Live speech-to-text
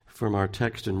from our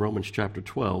text in Romans chapter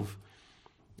 12.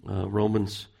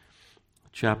 Romans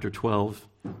chapter 12.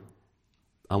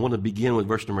 I want to begin with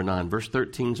verse number 9. Verse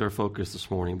 13 is our focus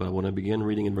this morning, but I want to begin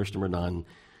reading in verse number 9.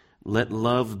 Let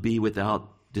love be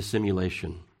without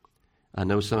dissimulation. I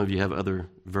know some of you have other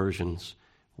versions.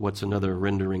 What's another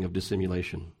rendering of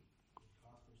dissimulation?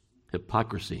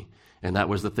 Hypocrisy. And that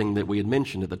was the thing that we had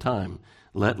mentioned at the time.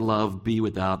 Let love be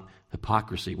without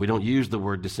hypocrisy. We don't use the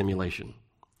word dissimulation.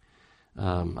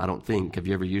 I don't think. Have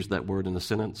you ever used that word in a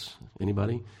sentence?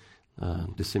 Anybody?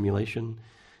 Dissimulation.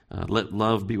 Let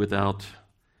love be without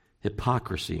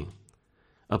hypocrisy.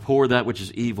 Abhor that which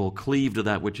is evil. Cleave to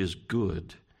that which is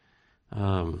good.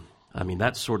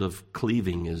 That sort of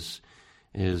cleaving is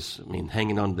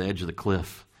hanging on the edge of the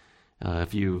cliff.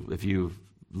 If you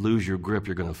lose your grip,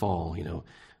 you're going to fall.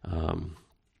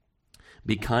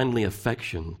 Be kindly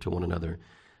affection to one another.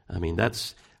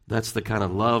 That's the kind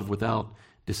of love without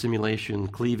dissimulation,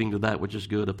 cleaving to that which is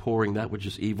good, abhorring that which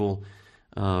is evil.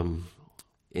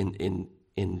 In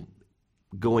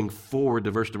going forward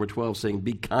to verse number 12, saying,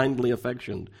 be kindly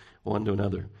affectioned one to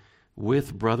another,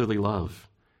 with brotherly love,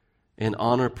 and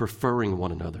honor, preferring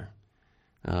one another.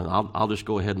 I'll just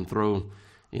go ahead and throw,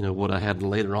 what I had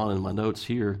later on in my notes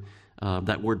here.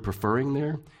 That word preferring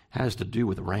there has to do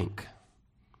with rank.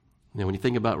 When you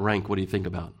think about rank, what do you think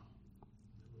about?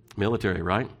 Military,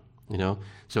 right?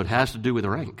 So it has to do with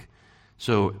rank.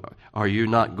 So are you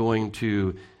not going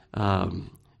to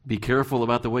be careful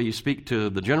about the way you speak to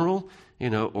the general,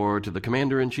 or to the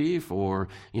commander-in-chief, or,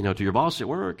 to your boss at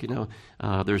work?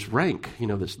 There's rank,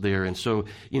 that's there. And so,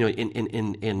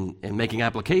 in making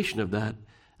application of that,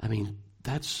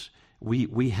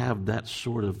 we have that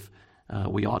sort of,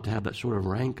 we ought to have that sort of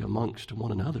rank amongst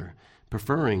one another,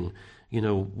 preferring,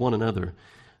 one another.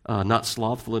 Not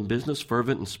slothful in business,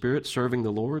 fervent in spirit, serving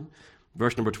the Lord.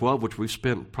 Verse number 12, which we've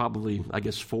spent probably,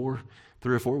 3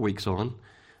 or 4 weeks on.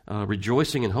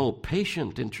 Rejoicing in hope,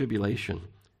 patient in tribulation,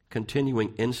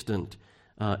 continuing instant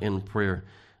in prayer.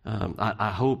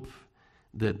 I hope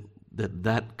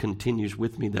that continues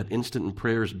with me. That instant in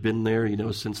prayer has been there,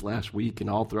 since last week, and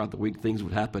all throughout the week things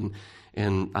would happen.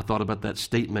 And I thought about that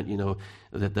statement,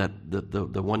 that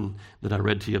the one that I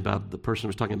read to you about, the person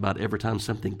was talking about every time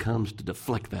something comes to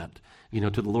deflect that,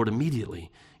 to the Lord immediately,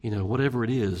 whatever it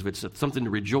is. If it's something to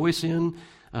rejoice in,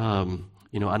 I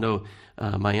know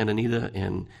my Aunt Anita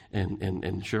and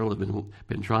Cheryl have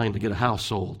been trying to get a house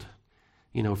sold,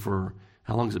 for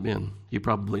how long has it been? You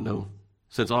probably know.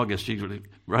 Since August, she's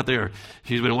right there.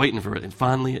 She's been waiting for it, and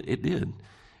finally it did.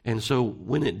 And so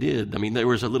when it did, there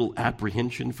was a little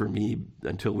apprehension for me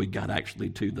until we got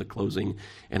actually to the closing,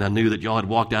 and I knew that y'all had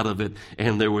walked out of it,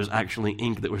 and there was actually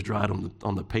ink that was dried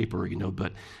on the paper,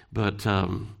 But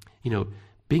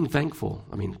being thankful.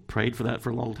 Prayed for that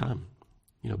for a long time.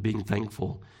 Being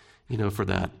thankful, for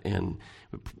that, and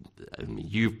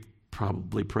you've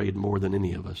probably prayed more than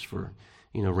any of us for,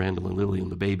 Randall and Lily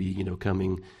and the baby,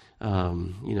 coming,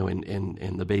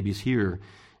 and the baby's here.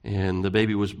 And the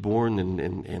baby was born,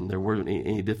 and there weren't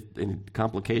any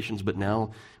complications, but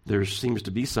now there seems to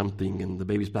be something, and the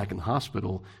baby's back in the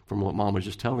hospital from what Mom was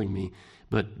just telling me.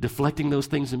 But deflecting those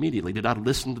things immediately. Did I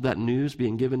listen to that news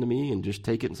being given to me and just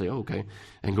take it and say, okay,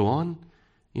 and go on,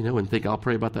 and think I'll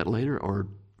pray about that later, or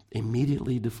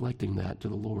immediately deflecting that to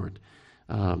the Lord?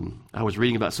 I was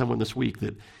reading about someone this week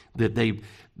that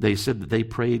they said that they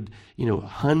prayed,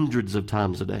 hundreds of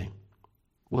times a day.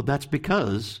 Well, that's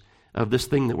because of this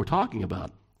thing that we're talking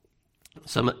about.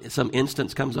 Some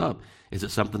instance comes up. Is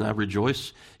it something I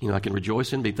rejoice? I can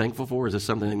rejoice in, be thankful for? Is this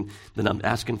something that I'm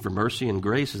asking for mercy and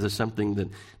grace? Is this something that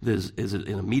is it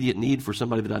an immediate need for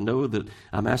somebody that I know that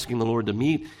I'm asking the Lord to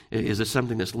meet? Is this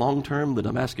something that's long term that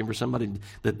I'm asking for somebody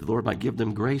that the Lord might give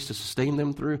them grace to sustain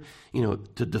them through?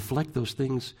 To deflect those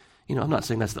things. I'm not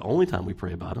saying that's the only time we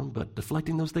pray about them, but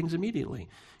deflecting those things immediately,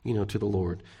 to the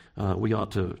Lord, we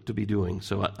ought to be doing.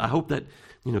 So I hope that,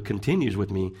 continues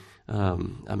with me.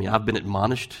 I've been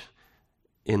admonished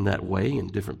in that way in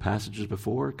different passages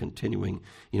before, continuing,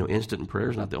 instant in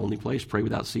prayer is not the only place. Pray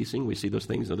without ceasing. We see those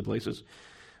things in other places.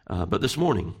 But this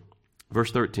morning,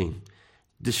 verse 13,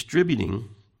 distributing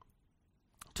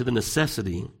to the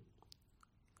necessity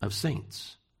of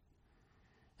saints.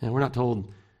 And we're not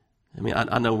told,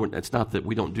 I know it's not that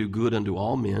we don't do good unto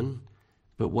all men,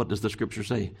 but what does the Scripture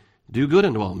say? Do good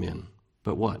unto all men,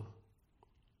 but what?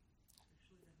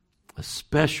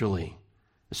 Especially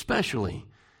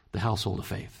the household of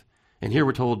faith. And here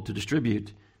we're told to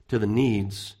distribute to the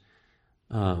needs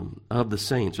of the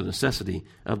saints, or the necessity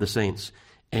of the saints.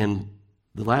 And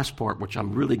the last part, which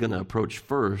I'm really going to approach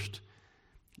first,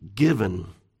 given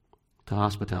to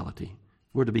hospitality.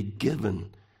 We're to be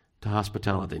given to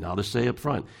hospitality. Now, I'll just say up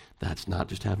front, that's not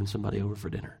just having somebody over for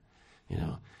dinner.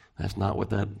 That's not what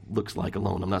that looks like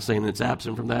alone. I'm not saying that it's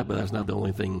absent from that, but that's not the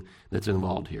only thing that's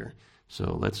involved here.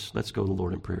 So let's go to the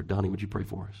Lord in prayer. Donnie, would you pray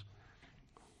for us?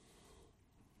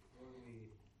 Lord, we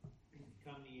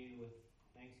come to you with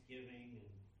thanksgiving and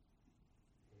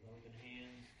with open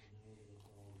hands to know that it's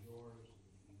all yours.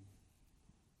 And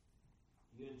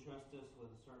you entrust us with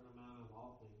a certain amount of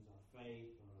all things, our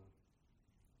faith,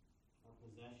 our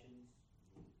possessions.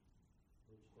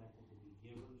 We're expected to be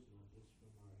givers, not just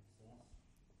from our excess,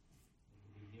 but to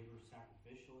be givers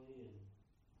sacrificially. And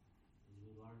as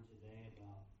we learned today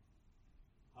about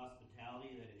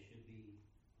hospitality, that it should be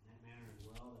in that manner as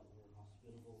well, that we're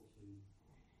hospitable to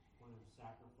the point of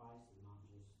sacrifice and not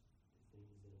just the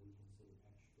things that we consider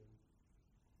extra.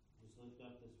 Just lift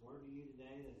up this word to you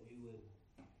today, that we would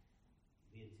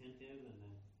be attentive and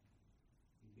that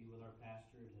you'd be with our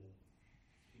pastor to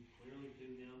speak clearly to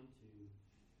him, to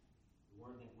the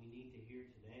word that we need to hear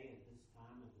today at this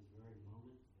time, at this very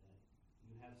moment, that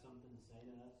you have something to say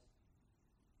to us,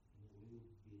 and that we would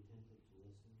be attentive to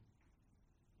listen.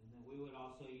 And that we would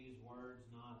also use words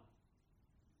not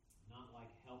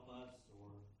like help us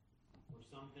or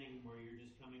something where you're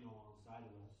just coming alongside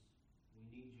of us. We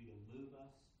need you to move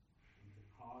us and to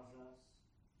cause us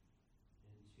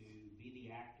and to be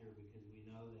the actor, because we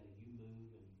know that you move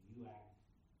and you act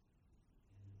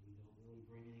and that we don't really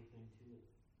bring anything to it.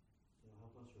 So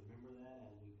help us remember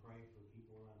that as we pray for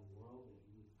people around the world, that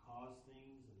you would cause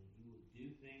things and that you would do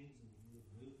things and that you would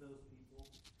move those people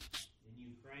in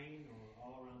Ukraine or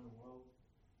all around the world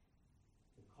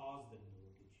to cause them to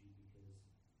look at you, because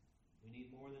we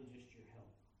need more than just your help.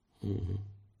 Mm-hmm.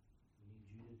 We need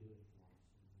you to do it for us.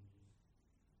 And we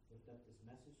just lift up this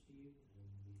message to you, and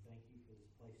we thank you for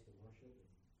this place to worship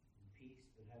and peace,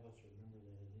 but have us remember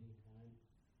that at any time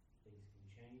things can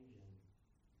change and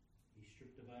be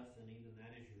stripped of us, and even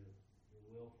that is your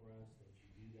will for us, that you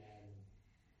do that and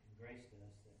grace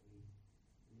us, that we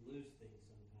lose things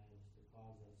sometimes to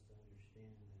cause us to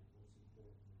understand that what's important are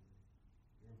your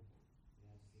important. We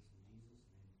ask this in Jesus'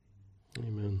 name.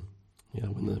 Amen. Amen. Yeah,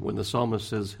 when the psalmist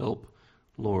says, "Help,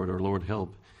 Lord," or "Lord,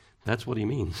 help," that's what he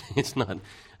means. It's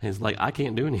like, I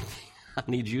can't do anything. I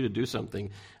need you to do something.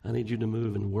 I need you to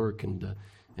move and work and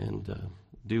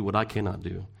do what I cannot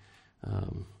do.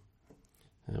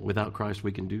 Without Christ,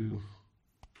 we can do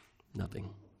nothing.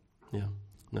 Yeah,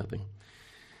 nothing.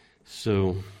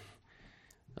 So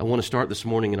I want to start this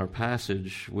morning in our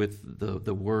passage with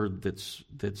the word that's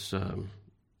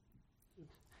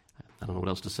I don't know what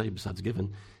else to say besides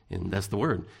given, and that's the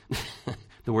word.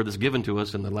 The word that's given to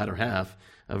us in the latter half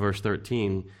of verse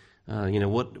 13.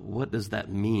 What does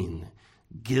that mean?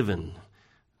 Given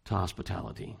to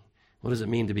hospitality. What does it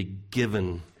mean to be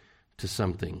given to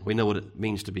something? We know what it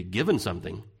means to be given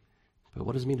something, but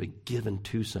what does it mean to be given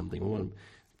to something? We want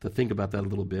to think about that a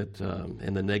little bit.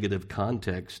 In the negative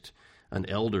context, an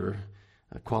elder,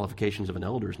 qualifications of an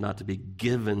elder is not to be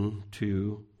given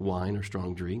to wine or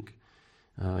strong drink.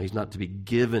 He's not to be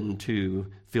given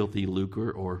to filthy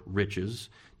lucre or riches,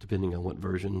 depending on what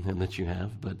version that you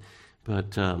have. But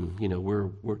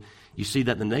you see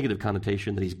that in the negative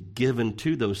connotation, that he's given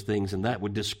to those things, and that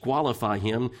would disqualify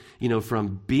him,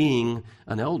 from being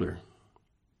an elder.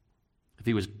 If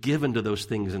he was given to those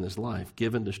things in his life,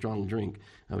 given to strong drink.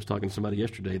 I was talking to somebody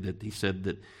yesterday that he said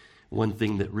that one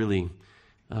thing that really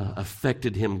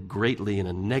affected him greatly in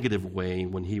a negative way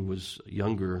when he was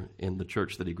younger in the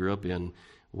church that he grew up in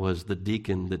was the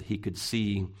deacon that he could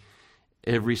see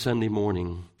every Sunday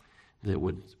morning that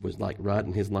was like right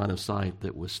in his line of sight,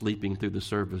 that was sleeping through the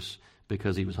service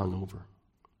because he was hungover,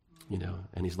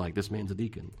 and he's like, this man's a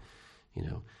deacon,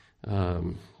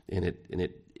 and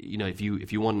it if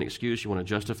you want an excuse, you want to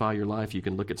justify your life, you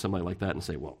can look at somebody like that and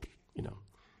say, well,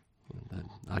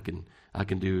 I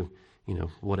can do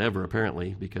whatever,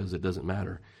 apparently, because it doesn't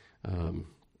matter.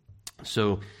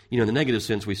 So, in the negative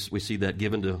sense, we see that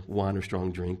given to wine or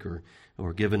strong drink,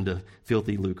 or given to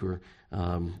filthy lucre.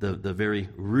 The very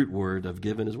root word of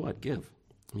given is what? Give.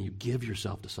 You give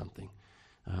yourself to something.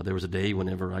 There was a day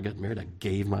whenever I got married, I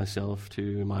gave myself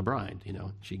to my bride.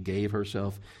 She gave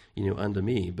herself, unto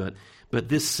me. But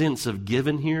this sense of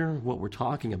given here, what we're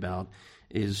talking about,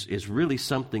 is really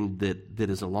something that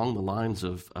is along the lines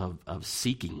of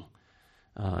seeking.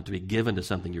 To be given to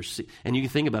something. And you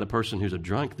can think about a person who's a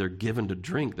drunk, they're given to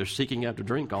drink. They're seeking after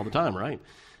drink all the time, right?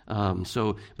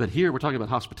 But here we're talking about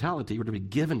hospitality. We're to be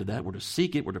given to that. We're to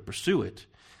seek it. We're to pursue it.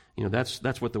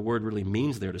 That's what the word really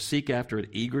means there, to seek after it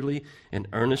eagerly and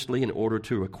earnestly in order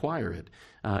to acquire it.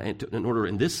 In order,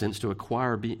 in this sense, to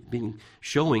acquire,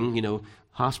 showing,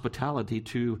 hospitality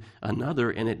to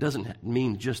another. And it doesn't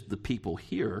mean just the people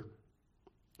here,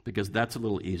 because that's a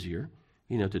little easier,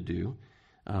 to do,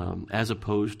 as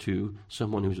opposed to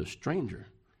someone who's a stranger.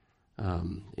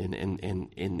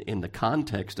 In the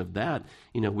context of that,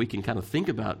 we can kind of think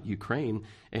about Ukraine,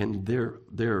 and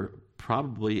there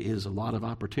probably is a lot of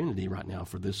opportunity right now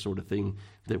for this sort of thing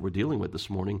that we're dealing with this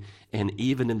morning, and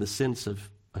even in the sense of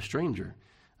a stranger,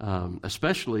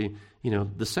 especially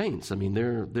the saints. I mean,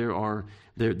 there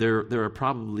are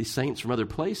probably saints from other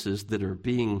places that are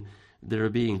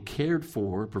being cared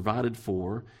for, provided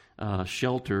for,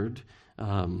 sheltered.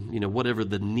 Whatever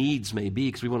the needs may be,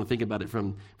 because we want to think about it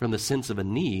from the sense of a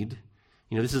need.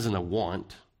 This isn't a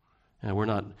want. We're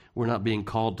not being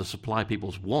called to supply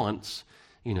people's wants.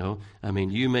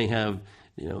 You may have,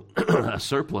 a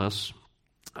surplus.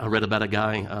 I read about a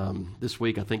guy this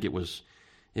week. I think it was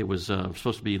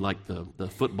supposed to be like the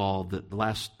football, the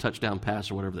last touchdown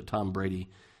pass or whatever that Tom Brady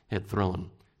had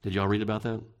thrown. Did y'all read about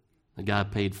that? The guy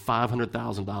paid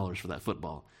 $500,000 for that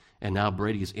football. And now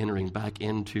Brady's entering back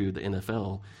into the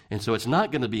NFL. And so it's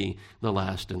not going to be the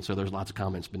last. And so there's lots of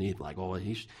comments beneath like, well,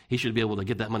 he should be able to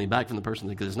get that money back from the person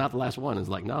because it's not the last one. It's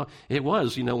like, no, it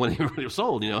was, when it was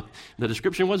sold. The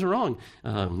description wasn't wrong.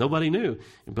 Nobody knew.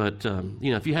 But,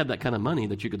 if you had that kind of money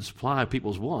that you could supply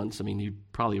people's wants,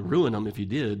 you'd probably ruin them if you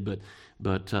did. But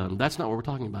that's not what we're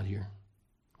talking about here.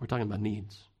 We're talking about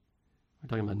needs.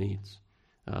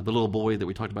 The little boy that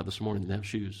we talked about this morning didn't have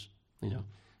shoes,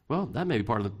 Well, that may be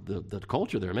part of the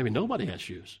culture there. Maybe nobody has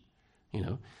shoes,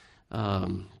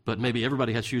 but maybe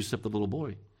everybody has shoes except the little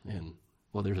boy. And,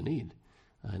 well, there's a need.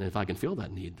 And if I can fill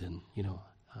that need, then,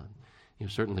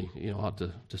 certainly, ought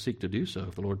to seek to do so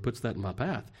if the Lord puts that in my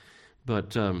path.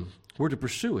 But we're to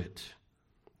pursue it.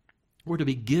 We're to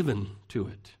be given to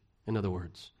it, in other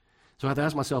words. So I have to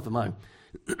ask myself, am I,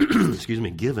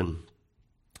 given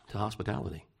to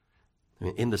hospitality?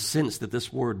 In the sense that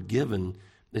this word given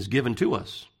is given to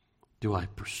us. Do I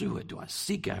pursue it? Do I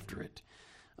seek after it?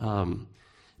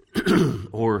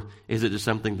 Or is it just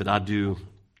something that I do,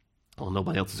 well,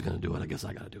 nobody else is going to do it, I guess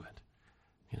I got to do it.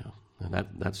 And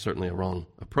that's certainly a wrong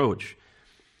approach.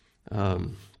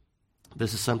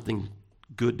 This is something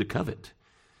good to covet.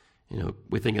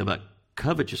 We think about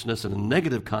covetousness in a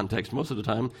negative context most of the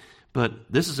time,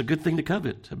 but this is a good thing to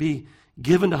covet, to be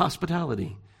given to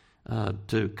hospitality,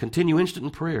 to continue instant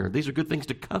in prayer. These are good things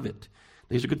to covet.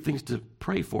 These are good things to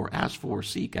pray for, ask for,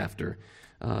 seek after.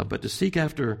 But to seek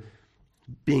after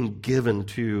being given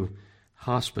to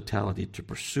hospitality, to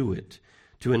pursue it,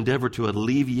 to endeavor to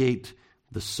alleviate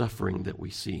the suffering that we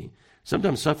see.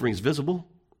 Sometimes suffering is visible.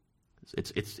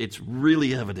 It's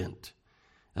really evident.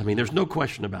 There's no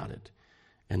question about it.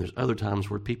 And there's other times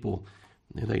where people,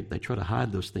 they try to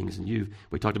hide those things. And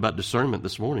we talked about discernment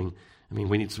this morning.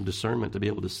 We need some discernment to be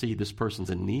able to see this person's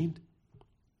in need,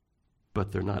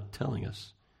 but they're not telling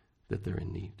us that they're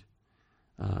in need.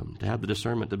 To have the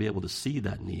discernment to be able to see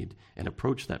that need and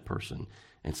approach that person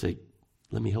and say,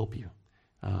 let me help you.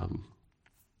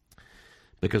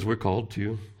 Because we're called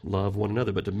to love one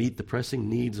another, but to meet the pressing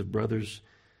needs of brothers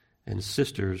and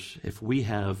sisters, if we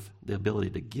have the ability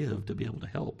to give, to be able to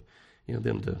help,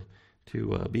 them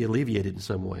to be alleviated in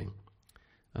some way.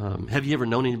 Have you ever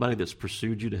known anybody that's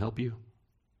pursued you to help you?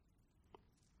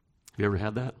 Have you ever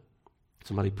had that?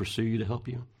 Somebody pursue you to help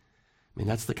you?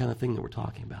 That's the kind of thing that we're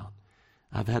talking about.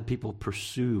 I've had people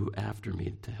pursue after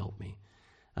me to help me.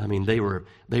 They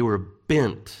were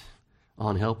bent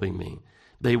on helping me.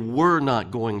 They were not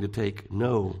going to take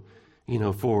no,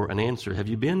 for an answer. Have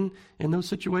you been in those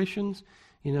situations?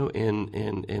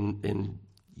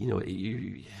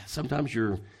 Sometimes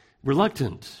you're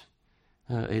reluctant.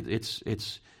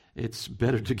 It's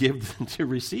better to give than to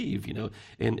receive,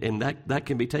 and that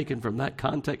can be taken from that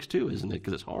context too, isn't it?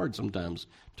 Because it's hard sometimes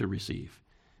to receive.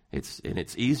 It's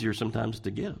easier sometimes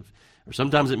to give, or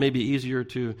sometimes it may be easier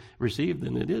to receive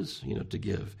than it is, to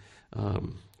give.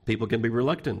 People can be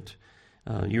reluctant.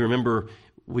 You remember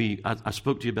I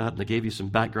spoke to you about, and I gave you some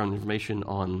background information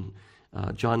on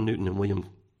John Newton and William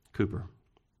Cooper,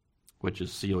 which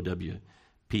is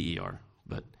Cowper,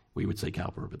 but we would say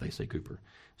Cowper, but they say Cooper.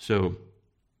 So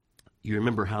you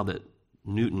remember how that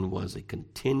Newton was a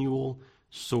continual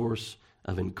source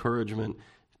of encouragement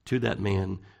to that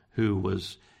man who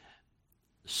was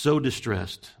so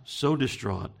distressed, so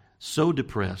distraught, so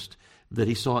depressed that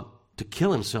he sought to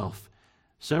kill himself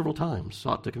several times,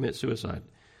 sought to commit suicide.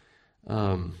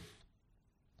 But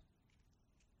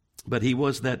he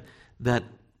was that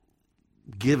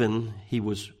given, he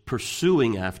was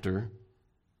pursuing after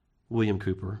William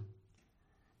Cooper.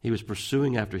 He was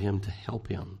pursuing after him to help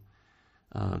him,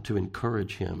 to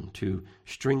encourage him, to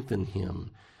strengthen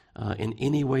him in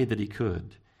any way that he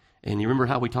could. And you remember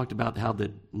how we talked about how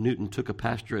that Newton took a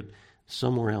pastorate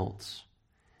somewhere else.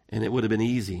 And it would have been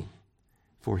easy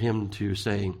for him to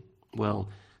say, well,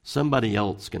 somebody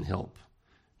else can help,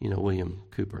 William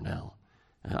Cooper now.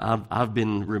 I've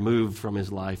been removed from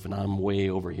his life and I'm way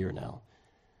over here now.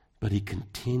 But he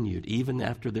continued, even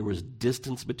after there was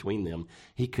distance between them,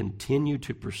 he continued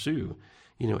to pursue,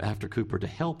 after Cooper, to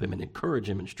help him and encourage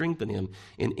him and strengthen him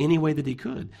in any way that he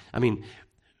could. I mean,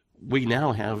 we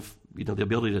now have, the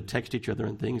ability to text each other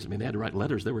and things. I mean, they had to write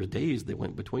letters. There were days that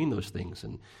went between those things.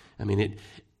 And,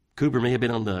 Cooper may have been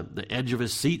on the edge of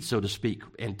his seat, so to speak,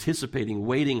 anticipating,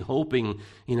 waiting, hoping,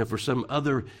 for some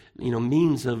other,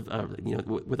 means of,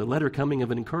 with a letter coming of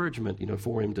an encouragement,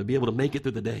 for him to be able to make it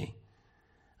through the day.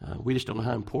 We just don't know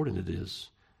how important it is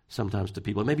sometimes to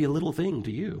people. It may be a little thing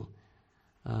to you,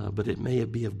 but it may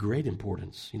be of great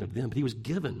importance, to them. But he was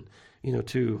given,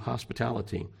 to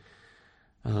hospitality.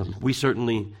 We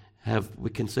certainly we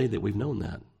can say that we've known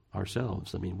that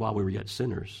ourselves. I mean, while we were yet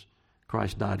sinners,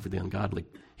 Christ died for the ungodly.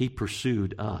 He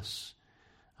pursued us.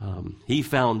 He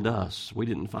found us. We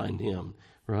didn't find him,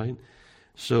 right?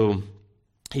 So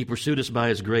he pursued us by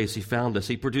his grace. He found us.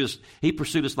 He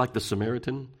pursued us like the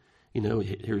Samaritan.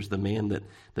 Here's the man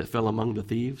that fell among the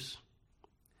thieves.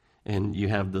 And you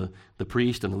have the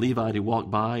priest and the Levite who walk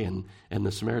by, and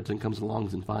the Samaritan comes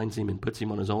along and finds him and puts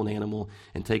him on his own animal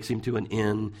and takes him to an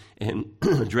inn and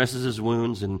dresses his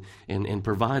wounds and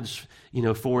provides,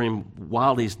 for him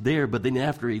while he's there. But then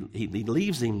after he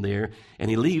leaves him there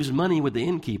and he leaves money with the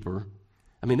innkeeper,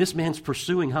 I mean, this man's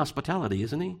pursuing hospitality,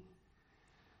 isn't he?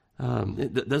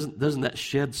 Doesn't that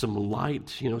shed some light,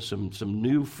 some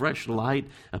new, fresh light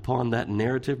upon that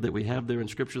narrative that we have there in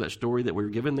Scripture, that story that we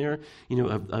were given there,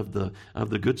 of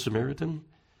the Good Samaritan?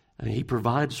 He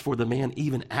provides for the man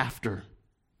even after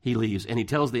he leaves, and he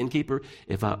tells the innkeeper,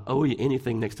 "If I owe you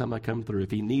anything next time I come through,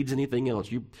 if he needs anything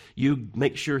else, you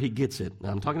make sure he gets it." Now,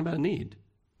 I'm talking about a need,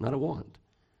 not a want.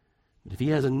 But if he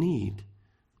has a need,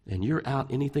 and you're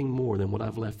out anything more than what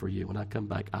I've left for you, when I come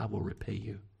back, I will repay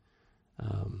you.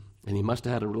 And he must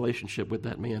have had a relationship with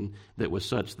that man that was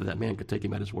such that man could take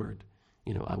him at his word,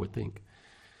 I would think.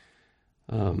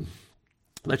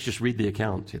 Let's just read the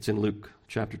account. It's in Luke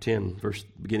chapter 10,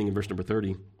 beginning in verse number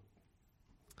 30. It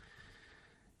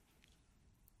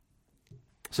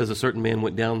says, "A certain man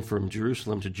went down from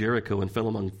Jerusalem to Jericho and fell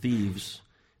among thieves,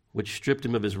 which stripped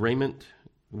him of his raiment,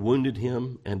 wounded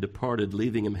him, and departed,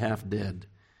 leaving him half dead.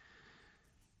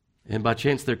 And by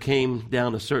chance there came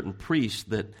down a certain priest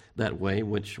that way,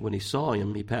 which when he saw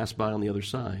him, he passed by on the other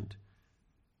side."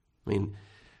 I mean,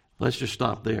 let's just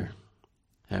stop there.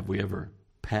 Have we ever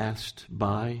passed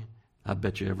by? I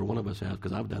bet you every one of us has,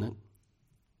 because I've done it.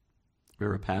 Have you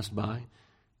ever passed by?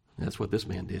 That's what this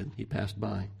man did. He passed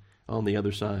by on the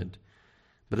other side.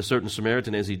 "But a certain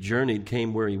Samaritan, as he journeyed,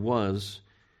 came where he was,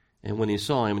 and when he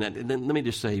saw him," and then let me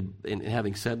just say, and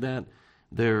having said that,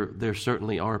 there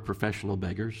certainly are professional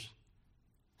beggars,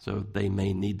 so they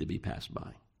may need to be passed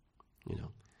by.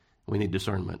 We need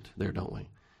discernment there, don't we,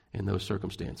 in those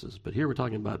circumstances. But here we're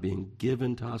talking about being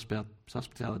given to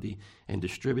hospitality and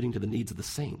distributing to the needs of the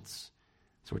saints.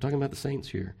 So we're talking about the saints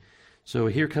here. So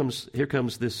here comes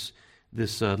this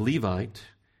Levite,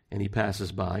 and he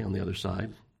passes by on the other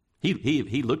side.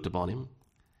 He looked upon him.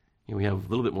 We have a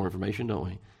little bit more information,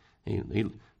 don't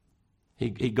we?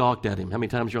 He gawked at him. How many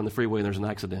times you're on the freeway and there's an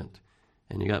accident?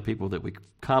 And you got people that we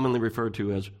commonly refer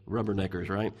to as rubberneckers,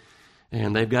 right?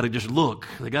 And they've got to just look.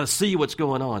 They got to see what's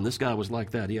going on. This guy was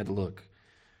like that. He had to look.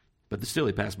 But still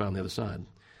he passed by on the other side.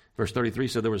 Verse 33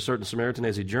 said, "There was a certain Samaritan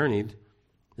as he journeyed,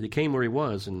 that he came where he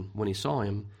was, and when he saw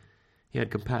him, he had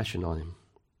compassion on him."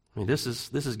 I mean, this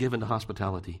is given to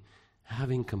hospitality.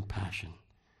 Having compassion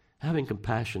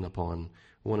upon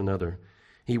one another.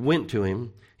 "He went to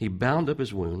him. He bound up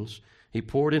his wounds. He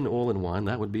poured in oil and wine."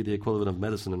 That would be the equivalent of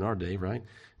medicine in our day, right?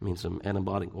 I mean, some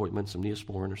antibiotic ointment, some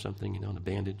Neosporin or something, and a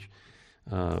bandage.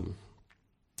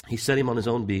 He set him on his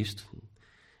own beast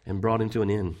and brought him to an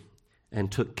inn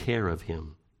and took care of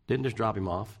him. Didn't just drop him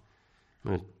off.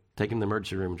 Take him to the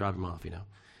emergency room and drop him off,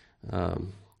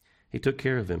 He took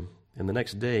care of him. And the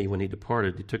next day when he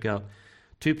departed, he took out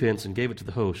 2 pence and gave it to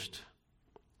the host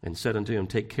and said unto him,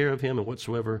 "Take care of him, and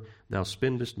whatsoever thou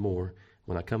spendest more,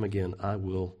 when I come again, I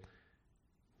will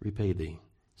repay thee."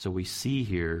 So we see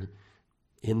here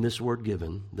in this word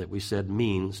given that we said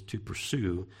means to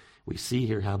pursue. We see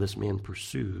here how this man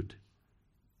pursued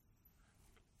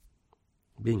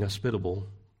being hospitable,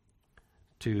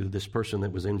 to this person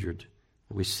that was injured.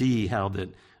 We see how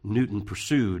that Newton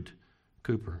pursued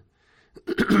Cooper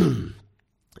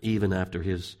even after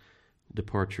his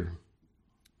departure.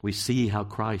 We see how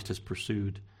Christ has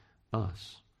pursued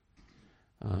us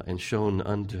and shown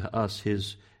unto us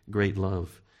his great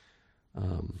love.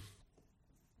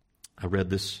 I read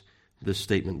this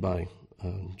statement by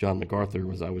John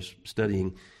MacArthur as I was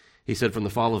studying. He said, "From the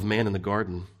fall of man in the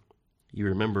garden, you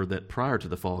remember that prior to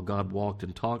the fall, God walked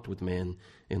and talked with man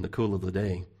in the cool of the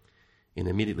day. And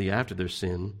immediately after their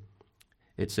sin,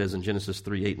 it says in Genesis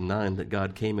 3, 8, and 9, that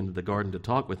God came into the garden to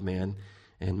talk with man,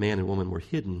 and man and woman were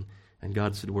hidden. And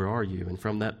God said, 'Where are you?' And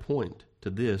from that point to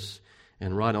this,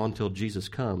 and right on till Jesus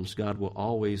comes, God will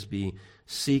always be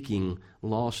seeking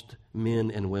lost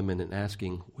men and women and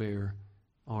asking, 'Where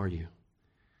are you?'"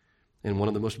 In one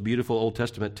of the most beautiful Old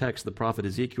Testament texts, the prophet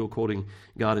Ezekiel, quoting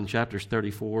God in chapter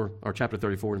 34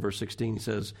 and verse 16, he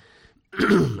says,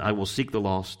 "I will seek the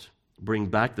lost, bring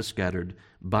back the scattered,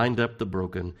 bind up the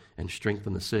broken, and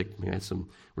strengthen the sick." We had some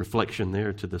reflection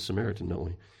there to the Samaritan, don't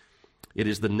we? It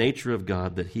is the nature of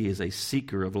God that he is a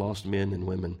seeker of lost men and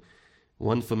women.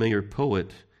 One familiar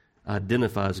poet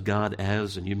identifies God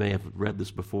as, and you may have read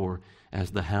this before, as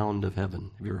the hound of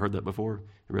heaven. Have you ever heard that before?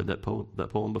 You read that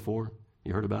poem before?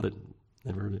 You heard about it?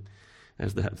 Never heard it?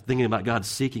 As thinking about God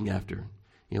seeking after.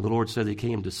 You know, the Lord said he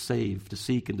came to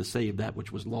seek and to save that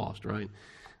which was lost, right?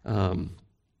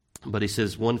 But he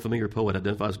says one familiar poet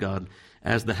identifies God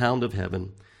as the hound of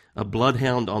heaven, a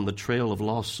bloodhound on the trail of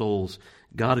lost souls.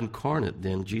 God incarnate,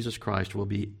 then, Jesus Christ, will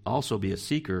also be a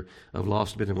seeker of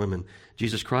lost men and women.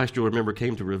 Jesus Christ, you'll remember,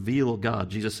 came to reveal God.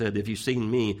 Jesus said, "If you've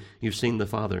seen me, you've seen the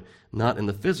Father." Not in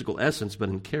the physical essence, but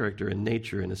in character and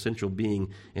nature and essential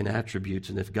being and attributes.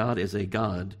 And if God is a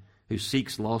God who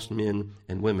seeks lost men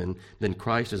and women, then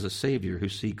Christ is a Savior who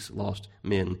seeks lost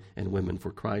men and women.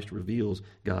 For Christ reveals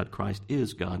God. Christ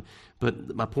is God.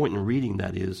 But my point in reading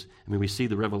that is, we see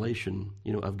the revelation,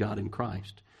 of God in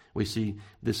Christ. We see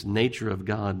this nature of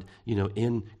God,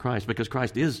 in Christ, because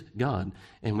Christ is God,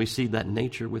 and we see that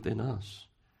nature within us.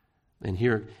 And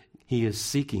here he is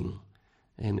seeking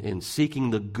and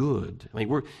seeking the good.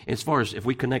 We're, as far as if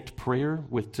we connect prayer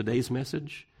with today's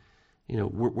message,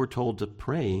 we're told to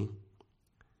pray.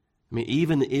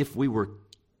 Even if we were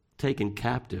taken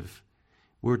captive,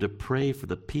 we're to pray for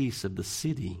the peace of the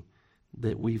city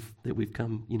that we've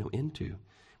come, into.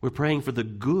 We're praying for the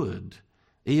good,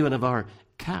 even of our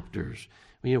captors.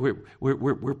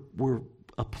 We're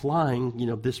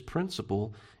applying, this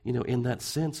principle, in that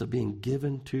sense of being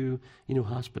given to,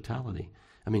 hospitality.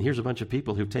 Here's a bunch of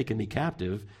people who've taken me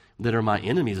captive that are my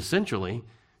enemies, essentially,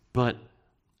 but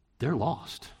they're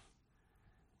lost.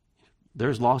 They're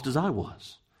as lost as I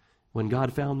was when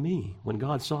God found me, when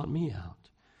God sought me out.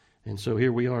 And so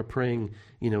here we are praying,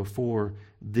 for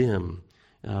them.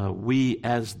 We,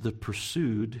 as the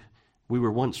pursued, we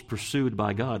were once pursued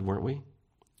by God, weren't we?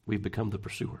 We've become the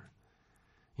pursuer.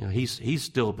 He's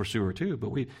still a pursuer too, but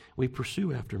we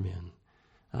pursue after men.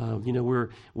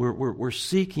 We're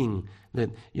seeking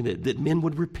that men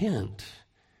would repent.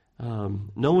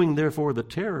 Knowing therefore the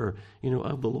terror,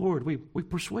 of the Lord, we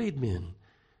persuade men,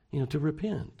 to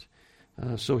repent.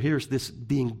 So here's this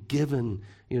being given,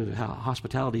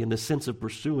 hospitality in the sense of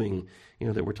pursuing,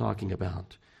 that we're talking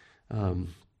about. And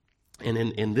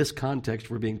in this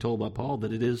context, we're being told by Paul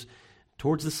that it is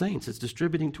towards the saints. It's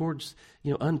distributing towards,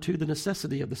 unto the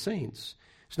necessity of the saints.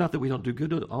 It's not that we don't do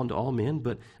good unto all men,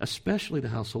 but especially the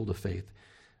household of faith.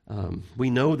 We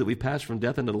know that we pass from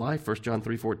death into life, 1 John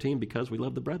 3:14, because we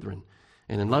love the brethren.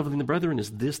 And in loving the brethren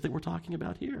is this that we're talking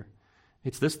about here.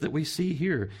 It's this that we see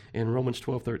here in Romans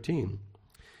 12:13.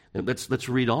 Let's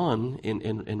read on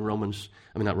in Romans,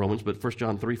 not Romans, but 1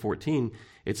 John 3:14.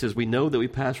 It says, "We know that we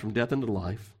pass from death into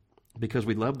life, because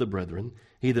we love the brethren.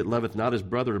 He that loveth not his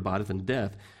brother abideth in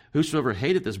death. Whosoever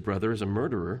hateth his brother is a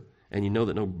murderer, and you know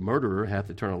that no murderer hath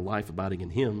eternal life abiding in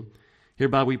him.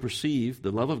 Hereby we perceive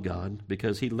the love of God,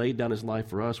 because he laid down his life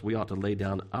for us, we ought to lay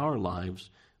down our lives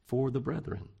for the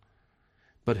brethren.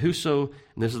 But whoso,"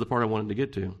 and this is the part I wanted to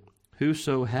get to,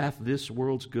 "whoso hath this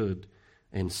world's good,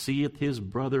 and seeth his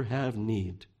brother have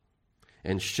need,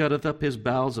 and shutteth up his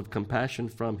bowels of compassion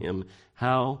from him,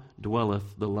 how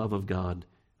dwelleth the love of God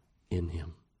in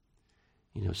him?"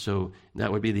 So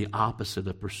that would be the opposite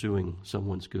of pursuing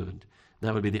someone's good.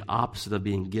 That would be the opposite of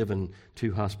being given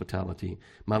to hospitality.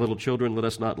 "My little children, let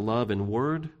us not love in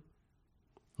word,"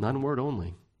 not in word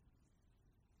only.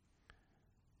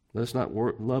 "Let us not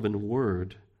love in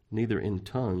word, neither in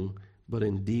tongue, but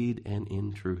in deed and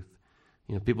in truth."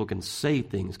 People can say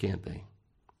things, can't they?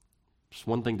 It's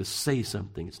one thing to say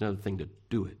something. It's another thing to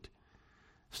do it.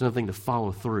 It's another thing to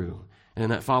follow through.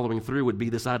 And that following through would be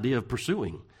this idea of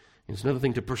pursuing. And it's another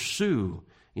thing to pursue,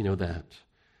 that.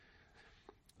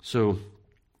 So,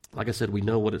 like I said, we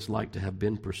know what it's like to have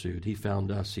been pursued. He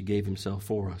found us. He gave himself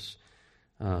for us.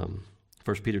 1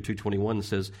 Peter 2:21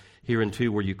 says, "Hereunto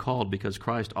were you called, because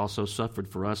Christ also suffered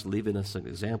for us, leaving us an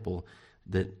example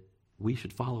that we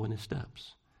should follow in his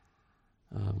steps."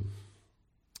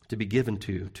 To be given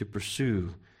to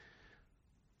pursue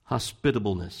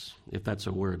hospitableness, if that's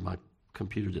a word. My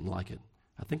computer didn't like it.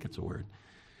 I think it's a word.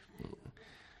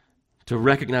 To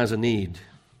recognize a need.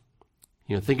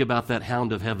 Think about that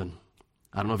hound of heaven.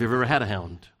 I don't know if you've ever had a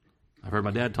hound. I've heard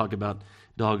my dad talk about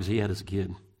dogs he had as a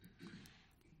kid.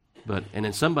 And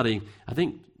then somebody, I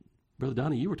think, Brother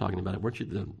Donnie, you were talking about it, weren't you?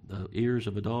 The ears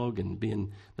of a dog and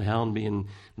the hound being,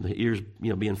 the ears,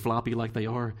 being floppy like they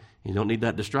are. You don't need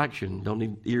that distraction. Don't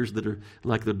need ears that are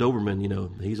like the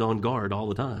Doberman, he's on guard all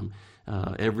the time.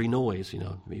 Every noise, you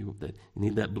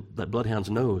need that bloodhound's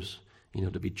nose,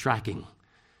 to be tracking,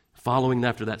 following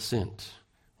after that scent.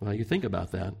 Well, you think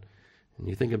about that, and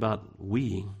you think about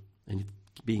and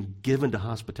being given to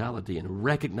hospitality and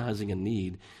recognizing a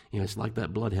need. It's like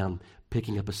that bloodhound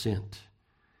picking up a scent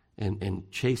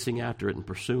and chasing after it and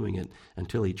pursuing it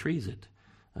until he trees it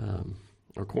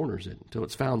or corners it, until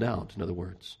it's found out, in other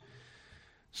words.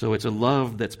 So it's a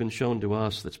love that's been shown to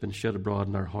us, that's been shed abroad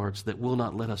in our hearts, that will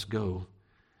not let us go.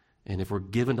 And if we're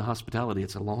given to hospitality,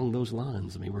 it's along those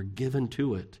lines. We're given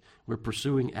to it. We're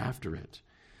pursuing after it.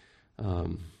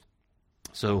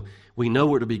 So we know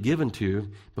we're to be given to,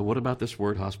 but what about this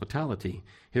word hospitality?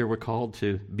 Here we're called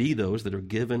to be those that are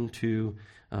given to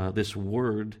this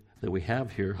word that we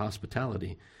have here,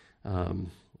 hospitality. I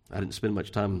didn't spend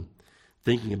much time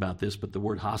thinking about this, but the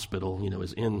word hospital,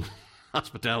 is in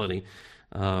hospitality.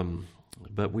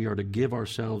 But we are to give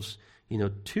ourselves,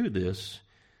 to this.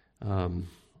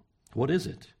 What is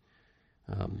it?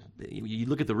 You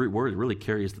look at the root word, it really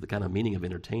carries the kind of meaning of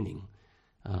entertaining.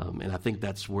 And I think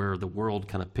that's where the world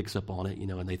kind of picks up on it,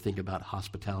 and they think about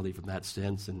hospitality from that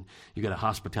sense. And you got a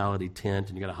hospitality tent,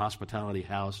 and you got a hospitality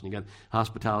house, and you got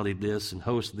hospitality this and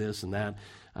host this and that.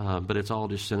 But it's all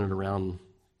just centered around,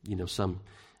 some,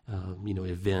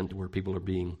 event where people are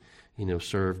being,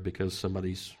 served because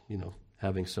somebody's,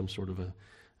 having some sort of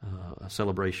a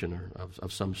celebration or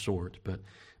of some sort. But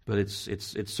it's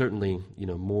certainly,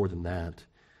 more than that.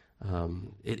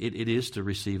 It is to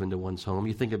receive into one's home.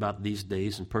 You think about these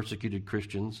days and persecuted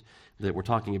Christians that we're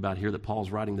talking about here, that Paul's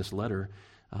writing this letter,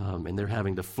 and they're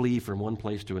having to flee from one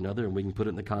place to another, and we can put it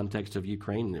in the context of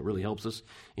Ukraine, and it really helps us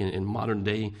in modern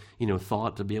day,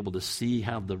 thought to be able to see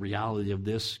how the reality of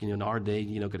this, in our day,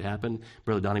 could happen.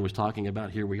 Brother Donnie was talking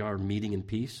about, here we are meeting in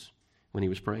peace when he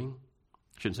was praying.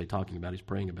 I shouldn't say talking about, he's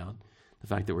praying about the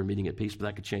fact that we're meeting at peace, but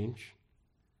that could change.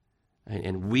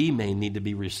 And we may need to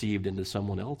be received into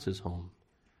someone else's home.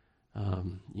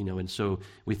 And so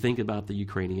we think about the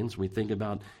Ukrainians. We think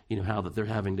about, how that they're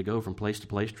having to go from place to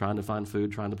place, trying to find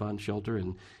food, trying to find shelter.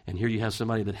 And here you have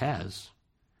somebody that has,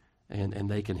 and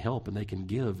they can help, and they can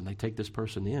give, and they take this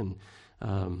person in,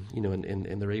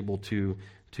 and they're able to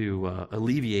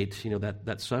alleviate,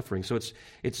 that suffering. So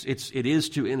it is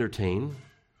to entertain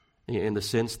in the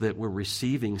sense that we're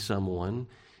receiving someone.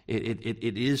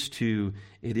 It is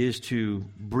to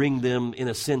bring them, in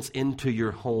a sense, into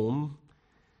your home.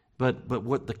 But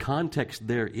what the context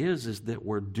there is that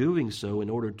we're doing so in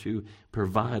order to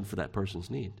provide for that person's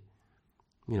need.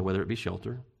 Whether it be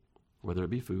shelter, whether it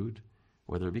be food,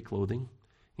 whether it be clothing,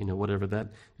 whatever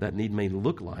that need may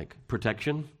look like.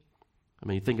 Protection.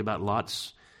 You think about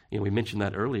Lot's, we mentioned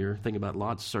that earlier. Think about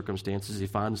Lot's circumstances. He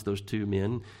finds those two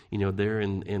men, there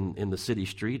in the city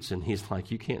streets, and he's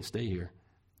like, you can't stay here.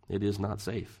 It is not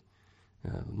safe.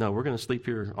 No, we're going to sleep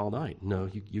here all night. No,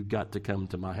 you've got to come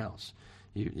to my house.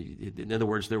 In other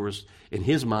words, there was, in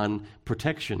his mind,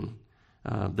 protection.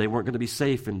 They weren't going to be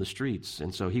safe in the streets,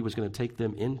 and so he was going to take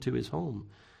them into his home.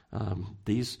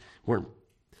 These weren't,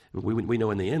 we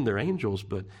know in the end they're angels,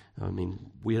 but,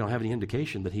 we don't have any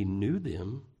indication that he knew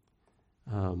them,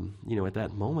 at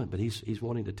that moment, but he's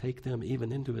wanting to take them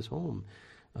even into his home.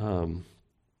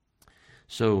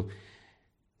 So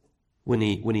when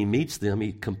he meets them,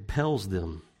 he compels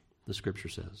them, the Scripture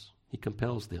says. He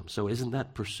compels them. So isn't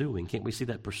that pursuing? Can't we see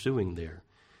that pursuing there?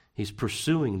 He's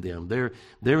pursuing them.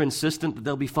 They're insistent that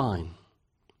they'll be fine,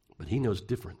 but he knows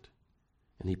different.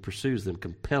 And he pursues them,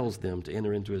 compels them to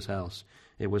enter into his house.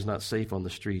 It was not safe on the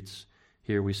streets.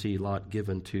 Here we see Lot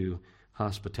given to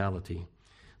hospitality.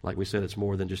 Like we said, it's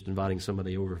more than just inviting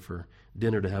somebody over for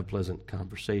dinner to have pleasant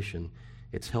conversation.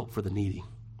 It's help for the needy.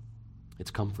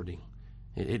 It's comforting.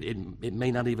 It may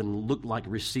not even look like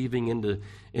receiving into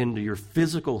your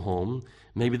physical home.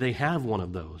 Maybe they have one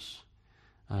of those.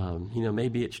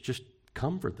 Maybe it's just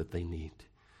comfort that they need.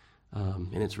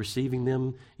 And it's receiving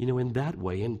them, in that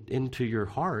way, into your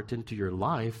heart, into your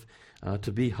life,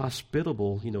 to be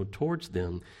hospitable, towards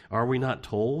them. Are we not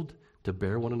told to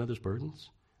bear one another's burdens?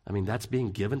 I mean, that's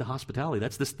being given to hospitality.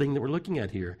 That's this thing that we're looking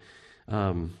at here.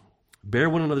 Bear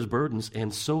one another's burdens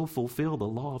and so fulfill the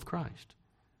law of Christ,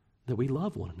 that we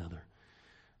love one another.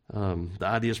 The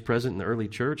ideas present in the early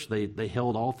church, they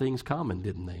held all things common,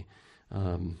 didn't they?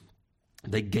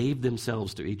 They gave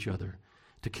themselves to each other,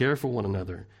 to care for one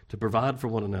another, to provide for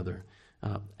one another.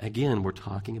 Again, we're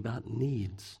talking about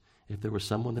needs. If there was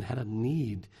someone that had a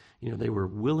need, they were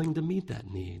willing to meet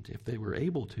that need if they were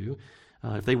able to.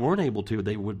 If they weren't able to,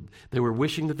 they were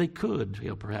wishing that they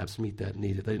could, perhaps meet that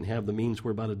need if they didn't have the means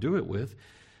whereby to do it with.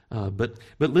 But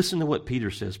listen to what Peter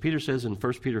says. Peter says in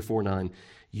 1 Peter 4:9,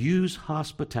 use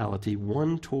hospitality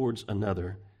one towards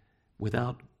another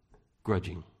without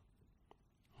grudging.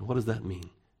 What does that mean?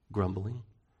 Grumbling,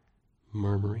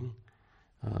 murmuring,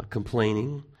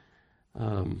 complaining,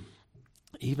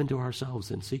 even to ourselves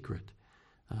in secret.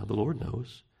 The Lord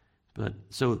knows. But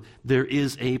so there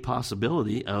is a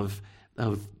possibility of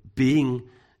being,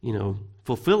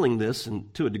 fulfilling this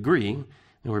and to a degree, and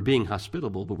we're being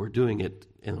hospitable, but we're doing it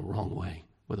in the wrong way,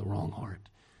 with a wrong heart,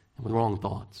 and with wrong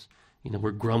thoughts.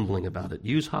 We're grumbling about it.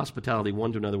 Use hospitality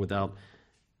one to another without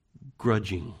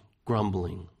grudging,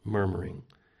 grumbling, murmuring.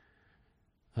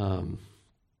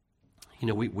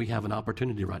 We have an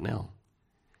opportunity right now.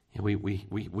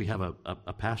 We have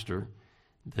a pastor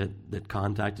that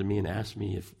contacted me and asked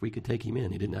me if we could take him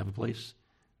in. He didn't have a place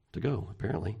to go,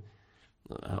 apparently.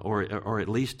 Or at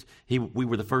least we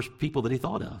were the first people that he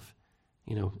thought of,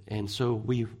 and so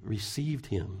we received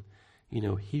him,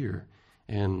 here.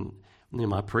 And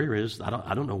my prayer is,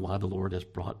 I don't know why the Lord has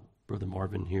brought Brother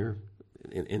Marvin here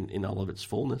in all of its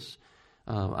fullness.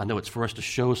 I know it's for us to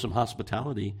show some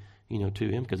hospitality, to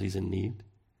him because he's in need.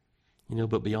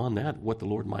 But beyond that, what the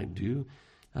Lord might do.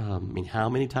 How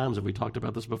many times have we talked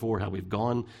about this before, how we've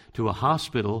gone to a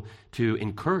hospital to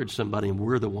encourage somebody and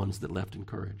we're the ones that left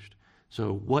encouraged.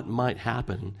 So what might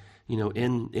happen,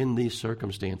 in these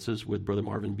circumstances with Brother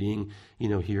Marvin being,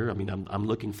 here? I'm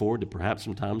looking forward to perhaps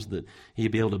sometimes that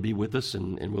he'll be able to be with us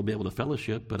and we'll be able to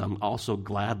fellowship, but I'm also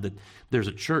glad that there's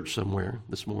a church somewhere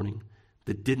this morning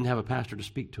that didn't have a pastor to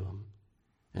speak to him.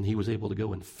 And he was able to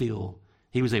go and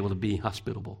he was able to be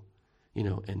hospitable,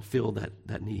 and fill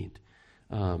that need.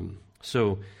 Do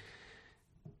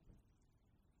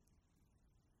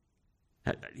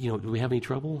we have any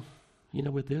trouble,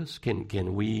 with this?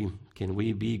 Can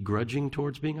we be grudging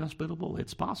towards being hospitable?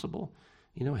 It's possible.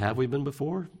 Have we been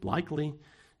before? Likely.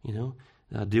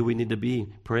 Do we need to be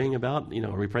praying about,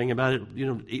 are we praying about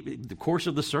it, the course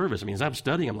of the service? As I'm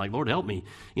studying, I'm like, Lord, help me,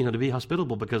 to be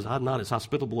hospitable because I'm not as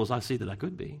hospitable as I see that I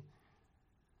could be.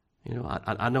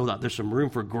 I know that there's some room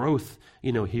for growth,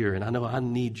 here, and I know I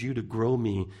need you to grow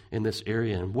me in this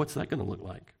area. And what's that going to look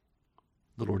like?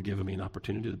 The Lord giving me an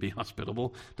opportunity to be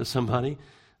hospitable to somebody.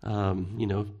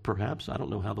 Perhaps, I don't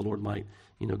know how the Lord might,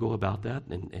 go about that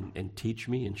and teach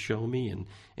me and show me and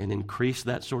increase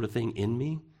that sort of thing in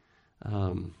me.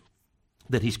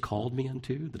 That he's called me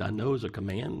unto, that I know is a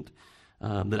command,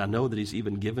 that I know that he's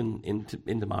even given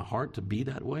into my heart to be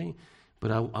that way.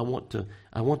 But I want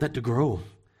that to grow.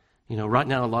 Right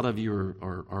now a lot of you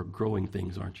are growing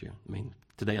things, aren't you?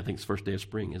 Today I think it's the first day of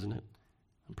spring, isn't it?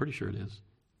 I'm pretty sure it is.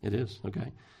 It is,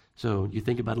 okay. So you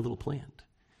think about a little plant.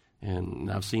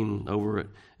 And I've seen over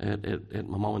at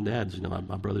my mom and dad's, my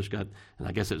brother's got, and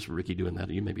I guess it's Ricky doing that,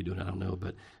 or you may be doing it, I don't know,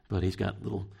 but he's got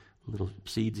little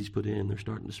seeds he's put in, they're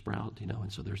starting to sprout, and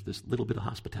so there's this little bit of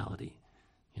hospitality.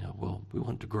 Well, we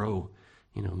want it to grow.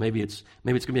 Maybe it's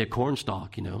going to be a corn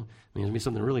stalk, it's going to be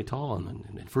something really tall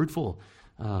and fruitful,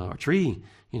 or tree,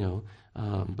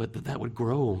 but that would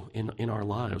grow in our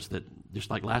lives, that just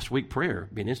like last week prayer,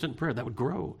 be an instant prayer, that would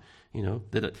grow,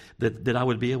 that I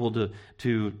would be able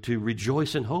to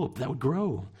rejoice in hope, that would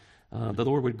grow. The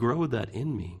Lord would grow that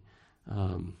in me.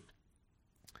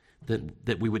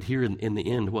 That we would hear in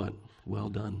the end, what? Well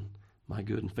done, my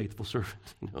good and faithful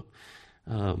servant.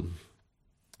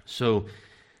 So,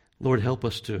 Lord, help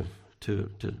us to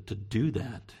do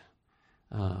that,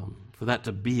 for that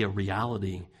to be a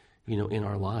reality, in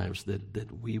our lives.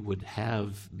 That we would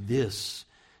have this.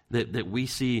 That we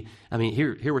see.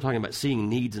 Here we're talking about seeing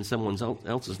needs in someone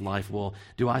else's life. Well,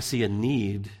 do I see a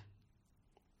need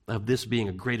of this being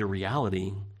a greater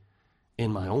reality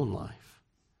in my own life?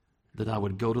 That I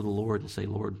would go to the Lord and say,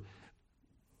 Lord,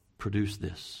 produce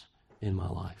this in my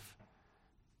life.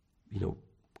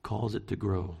 Cause it to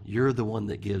grow. You're the one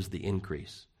that gives the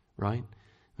increase, right?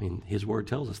 His word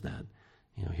tells us that.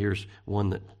 Here's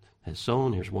one has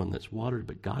sown, here's one that's watered,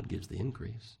 but God gives the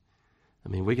increase. I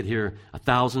mean, we could hear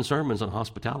 1,000 sermons on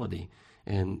hospitality,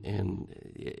 and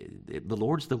the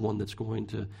Lord's the one that's going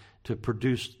to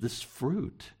produce this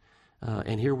fruit.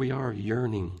 And here we are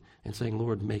yearning and saying,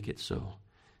 Lord, make it so.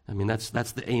 I mean, that's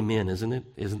the amen, isn't it?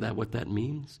 Isn't that what that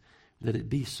means? That it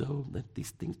be so, that these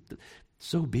things,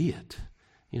 so be it.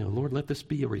 Lord, let this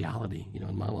be a reality,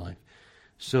 in my life.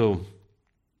 So,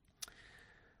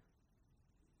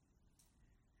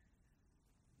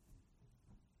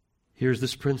 here's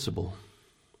this principle.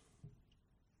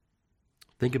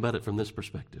 Think about it from this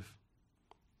perspective.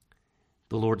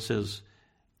 The Lord says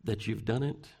that you've done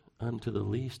it unto the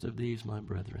least of these, my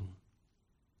brethren.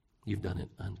 You've done it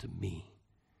unto me.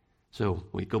 So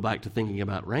we go back to thinking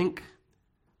about rank,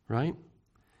 right?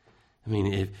 I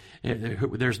mean,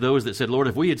 if there's those that said, Lord,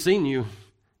 if we had seen you,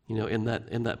 in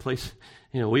that place,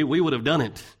 we would have done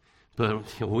it. But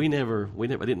we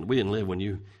didn't live when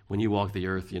you walked the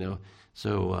earth,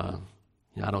 So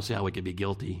I don't see how we could be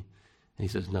guilty. And he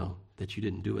says, no, that you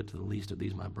didn't do it to the least of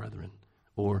these, my brethren.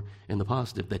 Or in the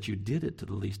positive, that you did it to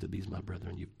the least of these, my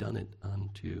brethren. You've done it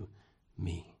unto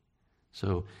me.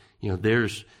 So,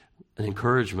 there's an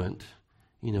encouragement,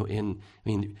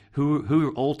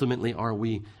 who ultimately are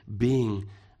we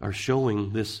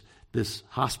showing this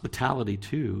hospitality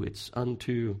to? It's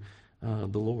unto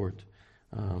the Lord.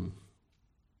 1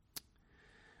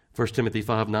 Timothy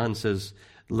 5:9 says,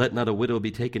 let not a widow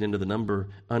be taken into the number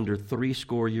under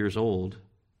 80 years old,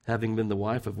 having been the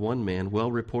wife of one man,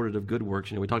 well reported of good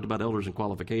works. We talked about elders and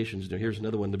qualifications. Here's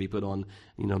another one to be put on,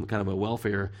 kind of a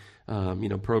welfare,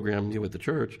 program with the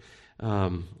church.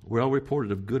 Well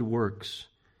reported of good works.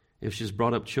 If she's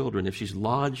brought up children, if she's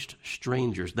lodged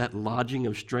strangers, that lodging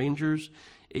of strangers,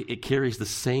 it carries the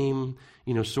same,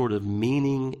 sort of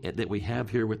meaning that we have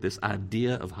here with this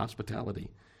idea of hospitality.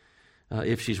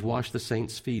 If she's washed the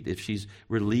saints' feet, if she's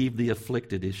relieved the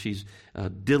afflicted, if she's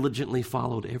diligently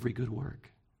followed every good work.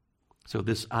 So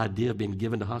this idea of being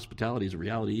given to hospitality is a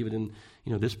reality even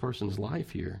in, this person's life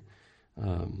here.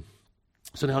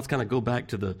 So now let's kind of go back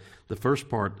to the first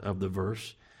part of the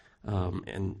verse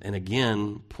and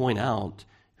again point out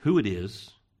who it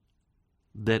is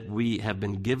that we have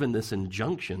been given this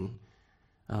injunction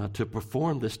to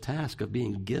perform this task of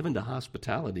being given to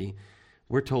hospitality.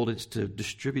 We're told it's to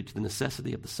distribute to the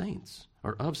necessity of the saints,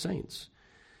 or of saints.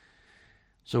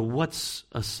 So what's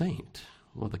a saint?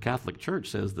 Well, the Catholic Church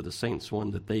says that a saint's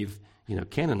one that they've,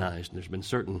 canonized, and there's been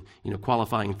certain,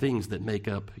 qualifying things that make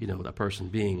up, a person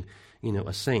being,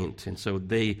 a saint. And so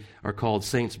they are called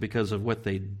saints because of what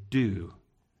they do.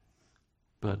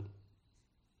 But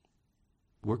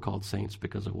we're called saints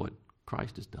because of what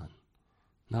Christ has done,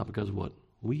 not because of what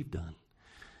we've done.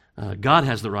 God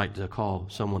has the right to call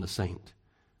someone a saint.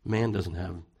 Man doesn't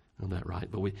have that right.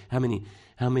 But how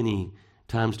many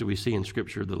times do we see in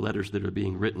Scripture the letters that are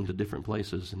being written to different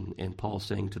places, and Paul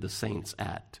saying to the saints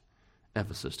at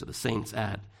Ephesus, to the saints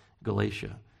at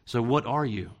Galatia. So what are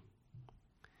you?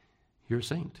 You're a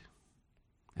saint.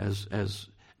 As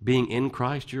being in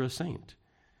Christ, you're a saint.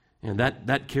 And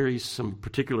that carries some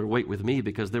particular weight with me,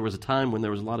 because there was a time when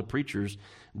there was a lot of preachers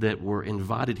that were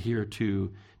invited here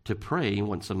to pray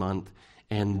once a month,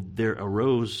 and there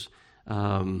arose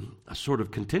a sort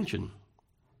of contention,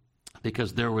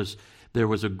 because there was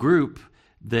a group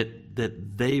that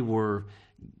they were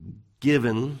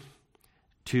given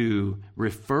to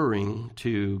referring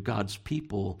to God's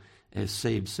people as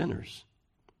saved sinners.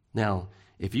 Now,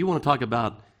 if you want to talk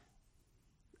about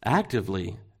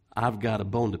actively, I've got a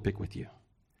bone to pick with you.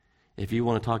 If you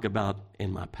want to talk about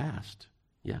in my past,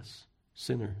 yes,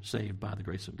 sinner saved by the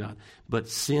grace of God, but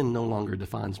sin no longer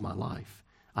defines my life.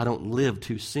 I don't live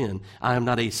to sin. I am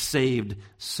not a saved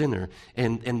sinner.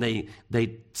 And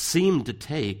they seem to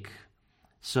take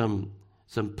some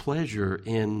pleasure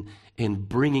in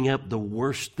bringing up the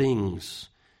worst things,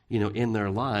 in their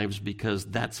lives, because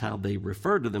that's how they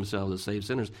refer to themselves as saved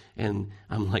sinners. And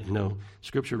I'm like, no,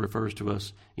 Scripture refers to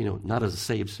us, not as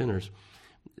saved sinners.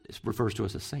 It refers to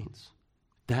us as saints.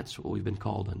 That's what we've been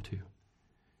called unto.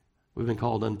 We've been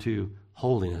called unto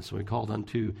holiness. We've been called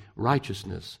unto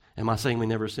righteousness. Am I saying we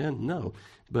never sin? No.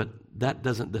 But that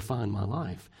doesn't define my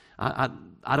life. I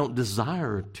don't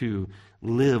desire to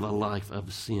live a life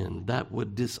of sin. That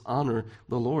would dishonor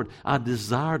the Lord. I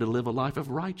desire to live a life of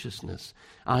righteousness.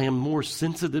 I am more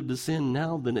sensitive to sin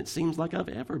now than it seems like I've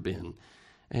ever been.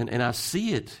 And I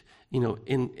see it,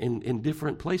 in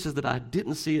different places that I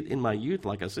didn't see it in my youth,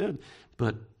 like I said.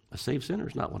 But a saved sinner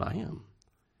is not what I am.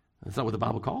 That's not what the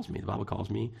Bible calls me. The Bible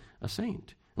calls me a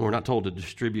saint. And we're not told to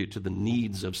distribute to the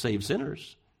needs of saved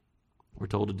sinners. We're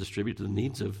told to distribute to the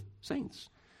needs of saints.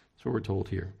 That's what we're told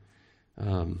here.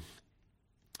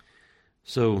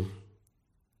 So,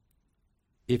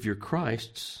 if you're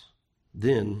Christ's,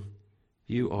 then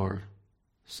you are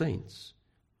saints.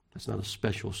 That's not a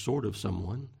special sort of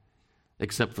someone,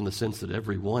 except from the sense that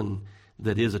everyone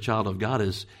that is a child of God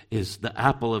is the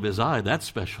apple of his eye. That's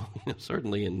special,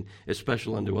 certainly, and it's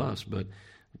special unto us.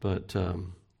 But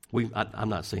I'm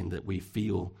not saying that we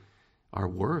feel our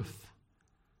worth.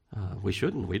 We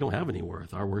shouldn't. We don't have any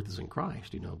worth. Our worth is in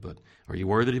Christ, But are you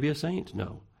worthy to be a saint?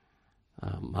 No.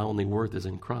 My only worth is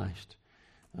in Christ.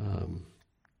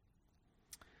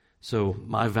 So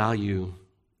my value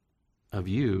of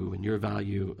you and your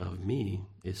value of me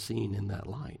is seen in that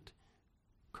light.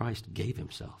 Christ gave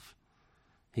himself.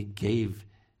 He gave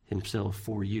himself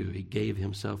for you. He gave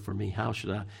himself for me.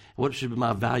 What should be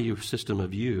my value system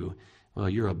of you? Well,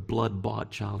 you're a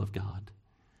blood-bought child of God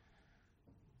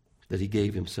that he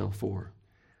gave himself for.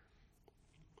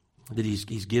 That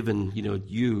he's given,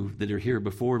 you that are here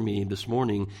before me this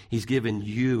morning, he's given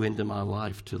you into my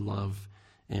life to love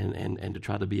and to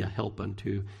try to be a help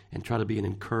unto, and try to be an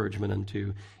encouragement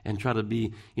unto, and try to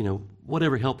be,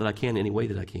 whatever help that I can, any way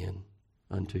that I can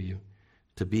unto you.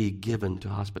 To be given to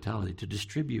hospitality, to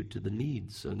distribute to the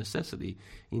needs, a necessity,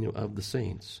 of the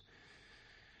saints.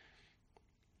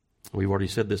 We've already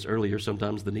said this earlier.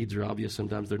 Sometimes the needs are obvious,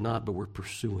 sometimes they're not, but we're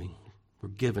pursuing. We're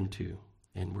given to,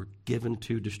 and we're given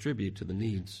to distribute to the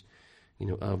needs,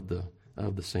 of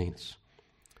the saints.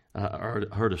 I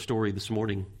heard a story this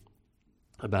morning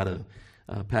about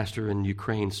a pastor in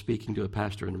Ukraine speaking to a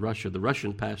pastor in Russia. The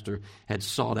Russian pastor had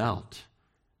sought out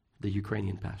the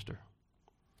Ukrainian pastor.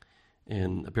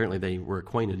 And apparently they were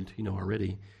acquainted,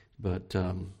 already. But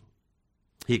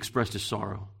he expressed his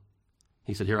sorrow.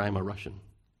 He said, "Here I am, a Russian,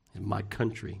 and my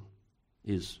country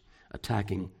is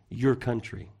attacking your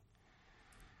country."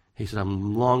 He said,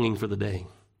 "I'm longing for the day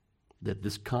that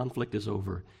this conflict is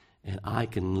over and I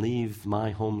can leave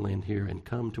my homeland here and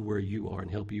come to where you are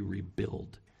and help you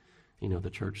rebuild, the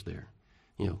church there."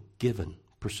 Given,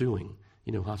 pursuing,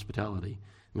 hospitality.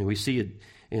 I mean, we see it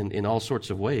in all sorts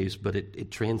of ways, but it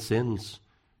transcends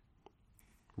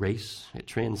race. It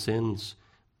transcends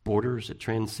borders. It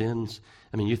transcends.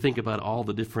 I mean, you think about all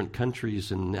the different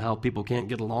countries and how people can't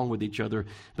get along with each other,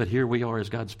 but here we are as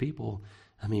God's people.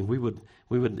 I mean, we would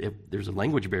if there's a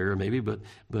language barrier maybe, but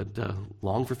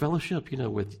long for fellowship,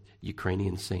 with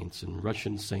Ukrainian saints and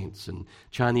Russian saints and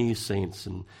Chinese saints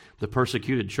and the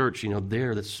persecuted church,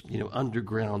 there that's,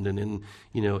 underground and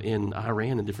in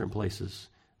Iran and different places.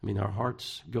 I mean, our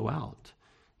hearts go out,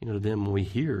 to them when we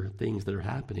hear things that are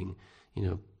happening,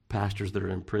 pastors that are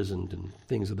imprisoned and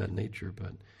things of that nature.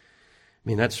 But, I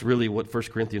mean, that's really what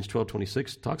 1 Corinthians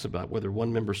 12:26 talks about. Whether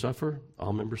one member suffer,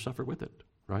 all members suffer with it,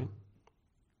 right?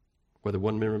 Whether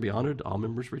one member be honored, all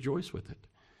members rejoice with it.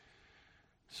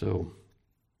 So,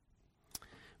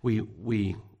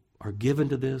 we are given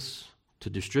to this, to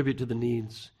distribute to the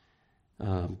needs,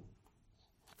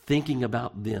 thinking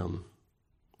about them.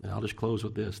 And I'll just close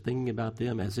with this, thinking about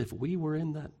them as if we were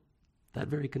in that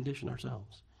very condition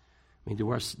ourselves. I mean,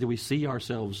 do we see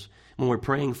ourselves, when we're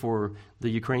praying for the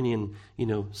Ukrainian,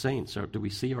 saints, or do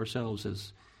we see ourselves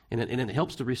as, and it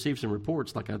helps to receive some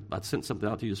reports, like I sent something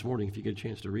out to you this morning, if you get a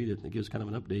chance to read it, it gives kind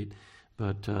of an update,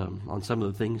 but on some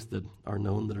of the things that are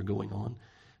known that are going on,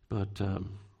 but,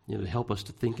 to help us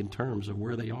to think in terms of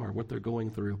where they are, what they're going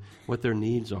through, what their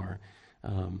needs are,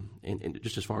 and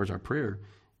just as far as our prayer,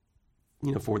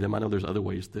 for them. I know there's other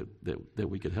ways that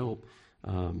we could help.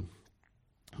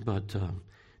 But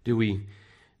do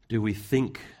we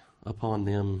think upon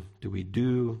them? Do we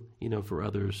do, for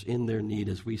others in their need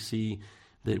as we see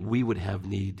that we would have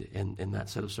need in that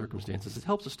set of circumstances? It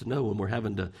helps us to know when we're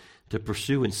having to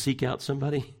pursue and seek out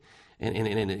somebody and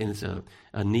it's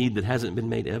a need that hasn't been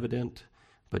made evident,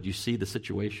 but you see the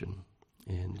situation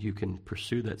and you can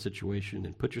pursue that situation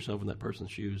and put yourself in that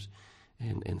person's shoes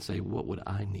and say, what would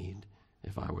I need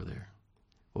if I were there?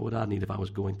 What would I need if I was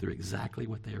going through exactly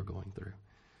what they are going through?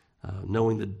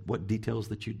 Knowing what details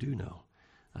that you do know,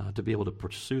 to be able to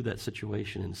pursue that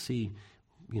situation and see,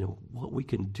 what we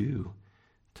can do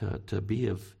to be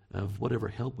of whatever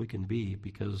help we can be,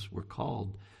 because we're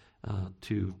called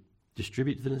to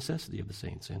distribute the necessity of the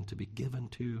saints and to be given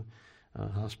to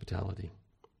hospitality.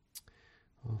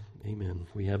 Well, amen.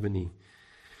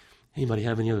 Anybody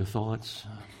have any other thoughts?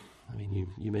 I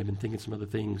mean, you may have been thinking some other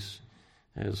things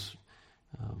as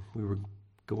we were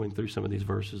going through some of these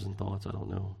verses and thoughts. I don't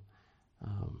know.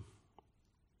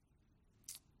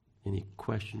 Any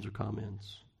questions or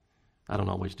comments? I don't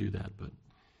always do that, but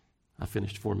I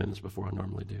finished 4 minutes before I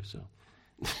normally do, so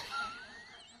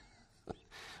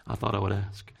I thought I would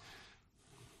ask.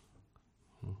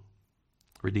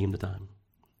 Redeem the time.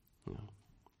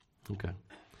 Okay.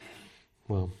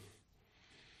 Well,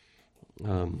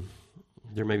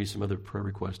 there may be some other prayer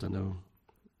requests. I know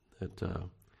that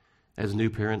as new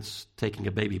parents, taking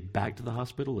a baby back to the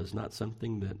hospital is not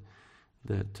something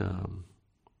that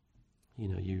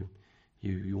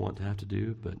you want to have to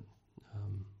do, but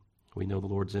we know the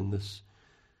Lord's in this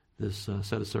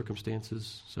set of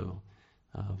circumstances, so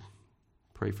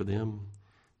pray for them.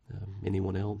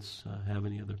 Anyone else have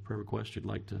any other prayer requests you'd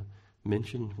like to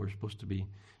mention? We're supposed to be,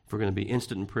 if we're going to be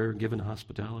instant in prayer, given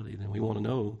hospitality, then we want to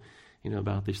know,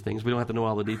 about these things. We don't have to know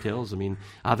all the details. I mean,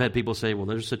 I've had people say, well,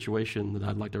 there's a situation that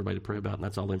I'd like everybody to pray about, and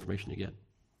that's all the information you get.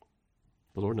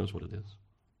 The Lord knows what it is.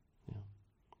 Yeah.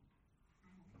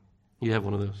 You have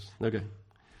one of those? Okay.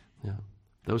 Yeah.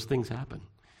 Those things happen.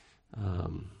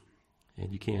 And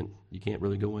you can't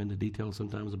really go into detail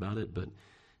sometimes about it, but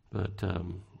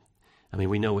I mean,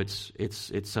 we know it's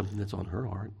something that's on her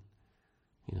heart,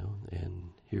 and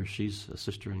here she's a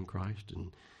sister in Christ,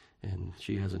 and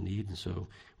she has a need, and so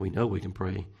we know we can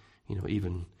pray,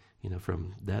 even,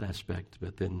 from that aspect,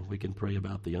 but then we can pray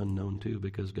about the unknown too,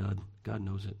 because God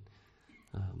knows it.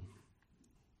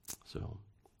 So,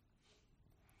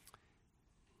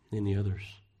 any others?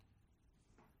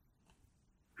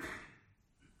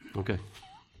 Okay.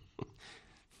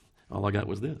 All I got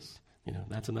was this.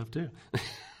 That's enough too.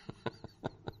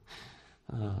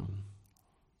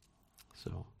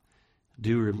 So,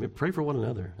 pray for one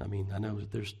another. I mean, I know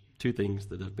that there's two things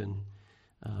that have been,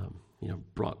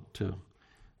 brought to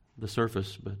the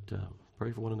surface, but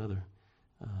pray for one another.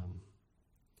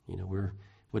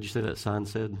 What'd you say that sign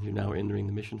said? You're now entering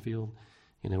the mission field.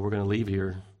 We're going to leave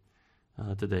here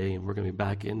today, and we're going to be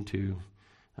back into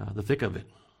the thick of it,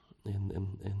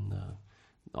 and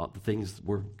all the things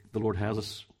where the Lord has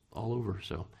us all over.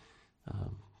 So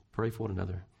pray for one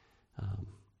another.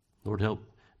 Lord, help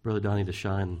Brother Donnie to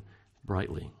shine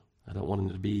brightly. I don't want him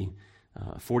to be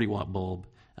a 40-watt bulb.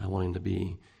 I want him to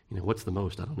be, what's the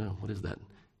most? I don't know. What is that?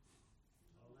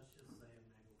 Well, let's just say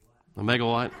a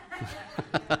megawatt.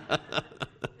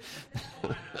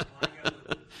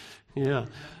 Yeah.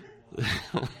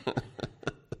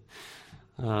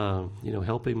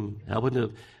 Help him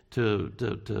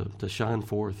to shine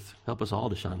forth. Help us all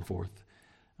to shine forth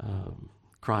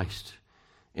Christ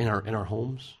in our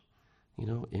homes,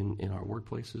 in our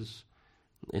workplaces,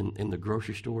 in the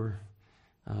grocery store,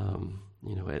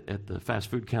 at the fast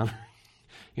food counter,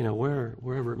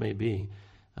 wherever it may be.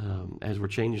 As we're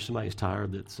changing somebody's tire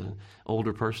that's an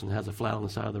older person that has a flat on the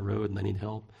side of the road and they need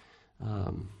help,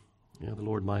 the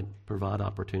Lord might provide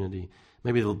opportunity.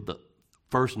 Maybe the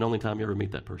first and only time you ever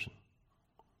meet that person.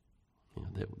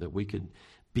 That we could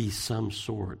be some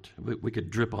sort. We could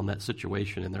drip on that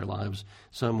situation in their lives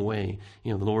some way.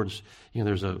 The Lord's,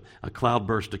 there's a cloud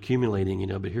burst accumulating,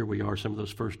 but here we are, some of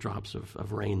those first drops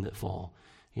of rain that fall,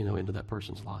 into that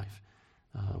person's life.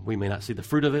 We may not see the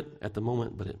fruit of it at the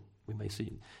moment, but we may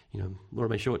see, Lord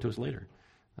may show it to us later.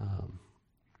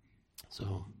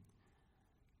 So,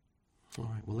 all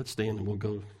right, well, let's stand and we'll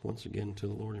go once again to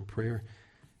the Lord in prayer.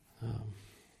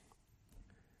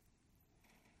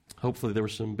 Hopefully there were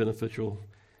some beneficial,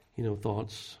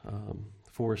 thoughts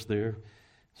for us there,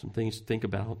 some things to think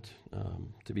about,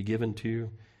 to be given to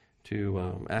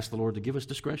ask the Lord to give us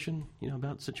discretion,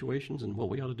 about situations and what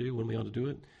we ought to do, when we ought to do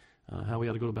it, how we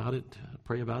ought to go about it,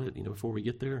 pray about it, before we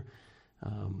get there,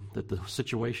 that the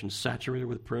situation's saturated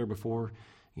with prayer before,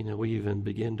 we even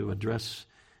begin to address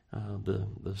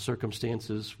the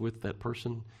circumstances with that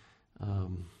person,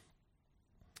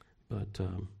 but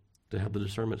to have the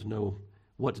discernment to know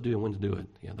what to do and when to do it.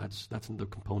 Yeah, that's the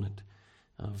component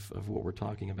of what we're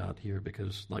talking about here,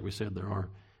 because like we said, there are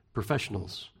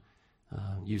professionals.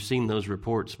 You've seen those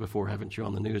reports before, haven't you,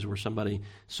 on the news, where somebody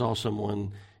saw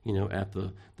someone, at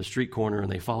the street corner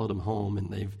and they followed them home, and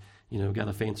they've, got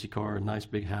a fancy car, a nice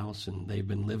big house, and they've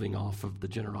been living off of the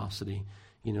generosity,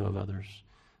 of others.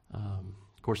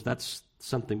 Of course, that's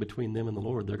something between them and the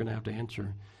Lord. They're going to have to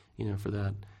answer, for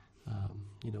that,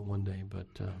 one day. But,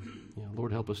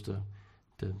 Lord, help us to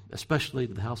especially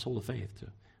to the household of faith.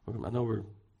 I know we're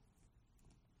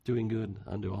doing good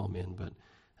unto all men, but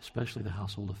especially the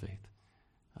household of faith.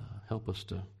 Help us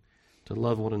to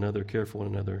love one another, care for one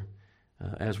another,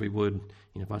 as we would,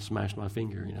 if I smashed my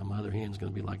finger, my other hand's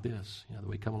going to be like this, that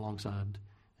we come alongside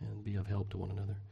and be of help to one another.